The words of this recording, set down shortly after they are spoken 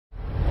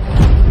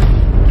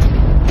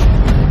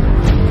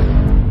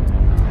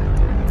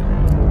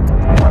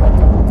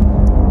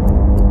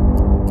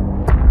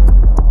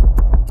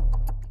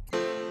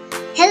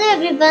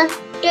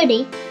everyone,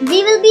 today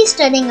we will be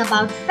studying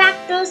about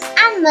factors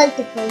and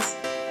multiples.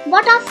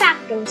 What are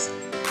factors?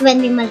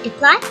 When we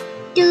multiply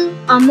two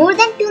or more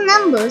than two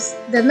numbers,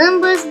 the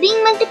numbers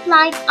being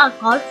multiplied are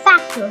called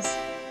factors.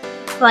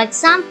 For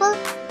example,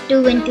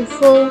 2 into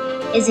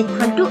 4 is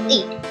equal to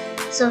 8.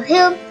 So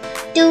here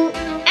 2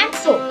 and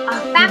 4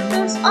 are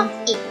factors of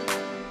 8.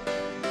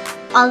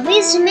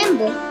 Always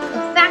remember,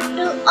 the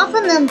factor of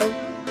a number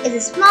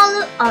is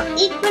smaller or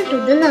equal to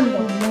the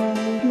number.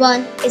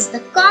 1 is the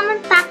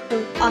common factor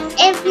of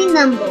every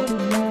number.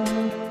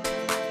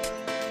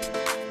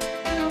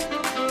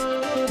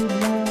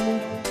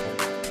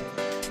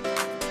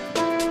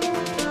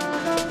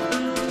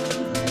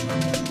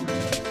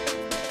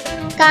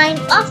 Kind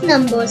of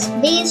numbers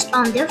based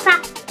on their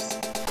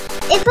factors.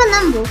 If a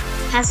number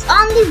has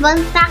only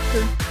one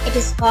factor, it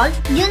is called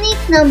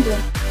unique number.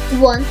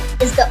 1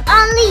 is the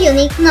only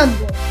unique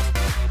number.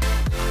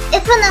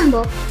 If a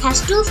number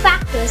has two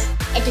factors,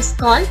 it is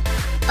called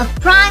a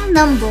prime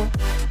number.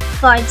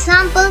 For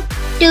example,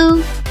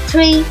 2,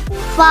 3,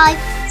 5,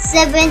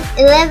 7,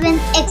 11,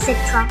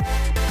 etc.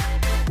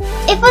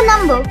 If a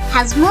number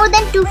has more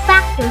than two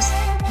factors,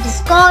 it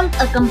is called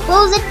a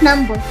composite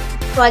number.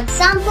 For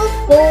example,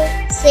 4,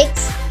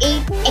 6,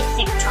 8,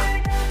 etc.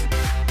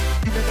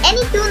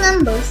 Any two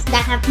numbers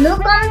that have no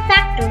common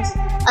factors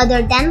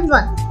other than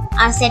 1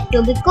 are said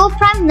to be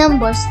co-prime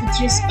numbers with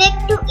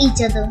respect to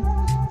each other.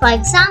 For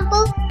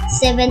example,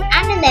 7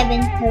 and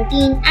 11,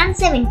 13 and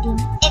 17,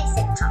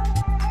 etc.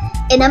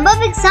 In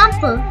above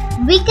example,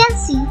 we can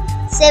see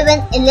 7,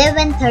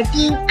 11,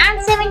 13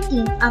 and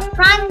 17 are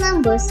prime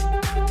numbers,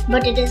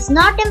 but it is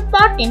not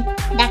important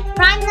that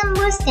prime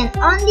numbers can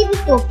only be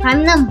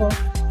co-prime number.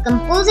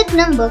 Composite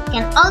number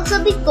can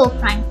also be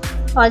co-prime.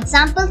 For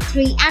example,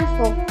 3 and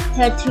 4.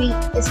 Here 3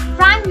 is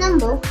prime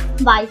number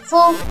while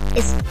 4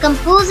 is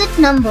composite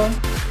number.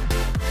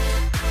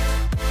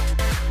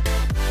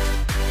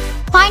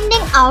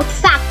 Finding out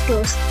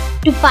factors.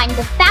 To find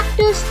the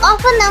factors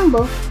of a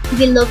number,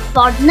 we look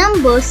for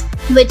numbers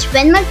which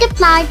when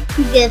multiplied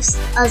gives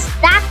us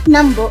that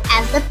number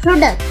as the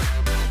product.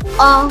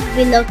 Or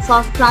we look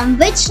for from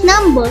which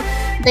number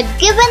the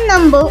given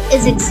number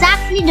is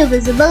exactly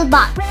divisible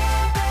by.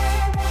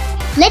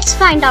 Let's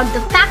find out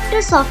the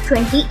factors of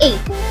 28.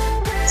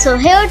 So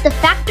here the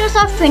factors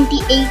of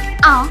 28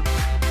 are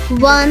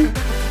 1,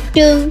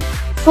 2,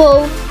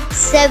 4,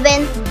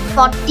 7,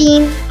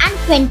 14 and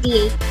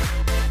 28.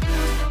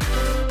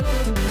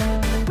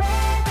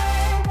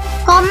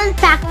 Common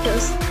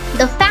factors.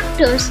 The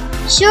factors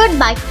shared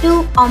by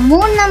two or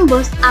more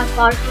numbers are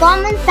called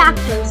common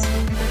factors.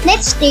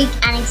 Let's take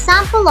an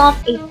example of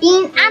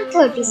 18 and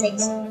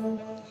 36.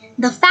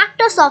 The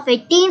factors of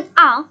 18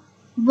 are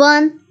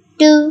 1,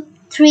 2,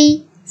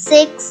 3,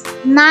 6,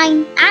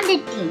 9 and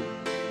 18.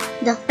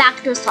 The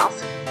factors of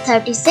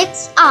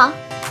 36 are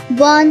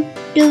 1,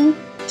 2,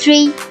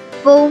 3,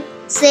 4,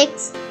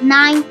 6,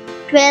 9,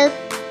 12,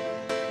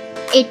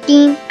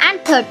 18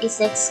 and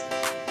 36.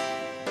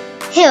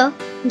 Here,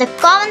 the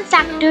common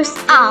factors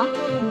are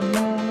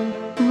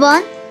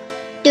 1,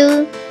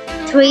 2,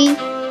 3,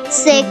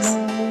 6,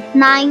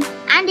 9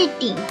 and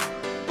 18.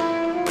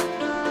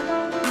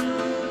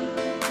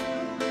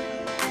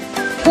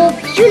 Hope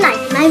you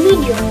liked my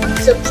video.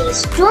 So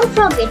please don't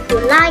forget to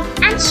like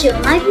and share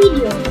my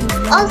video.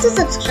 Also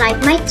subscribe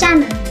my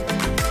channel.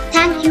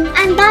 Thank you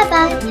and bye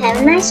bye. Have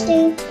a nice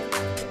day.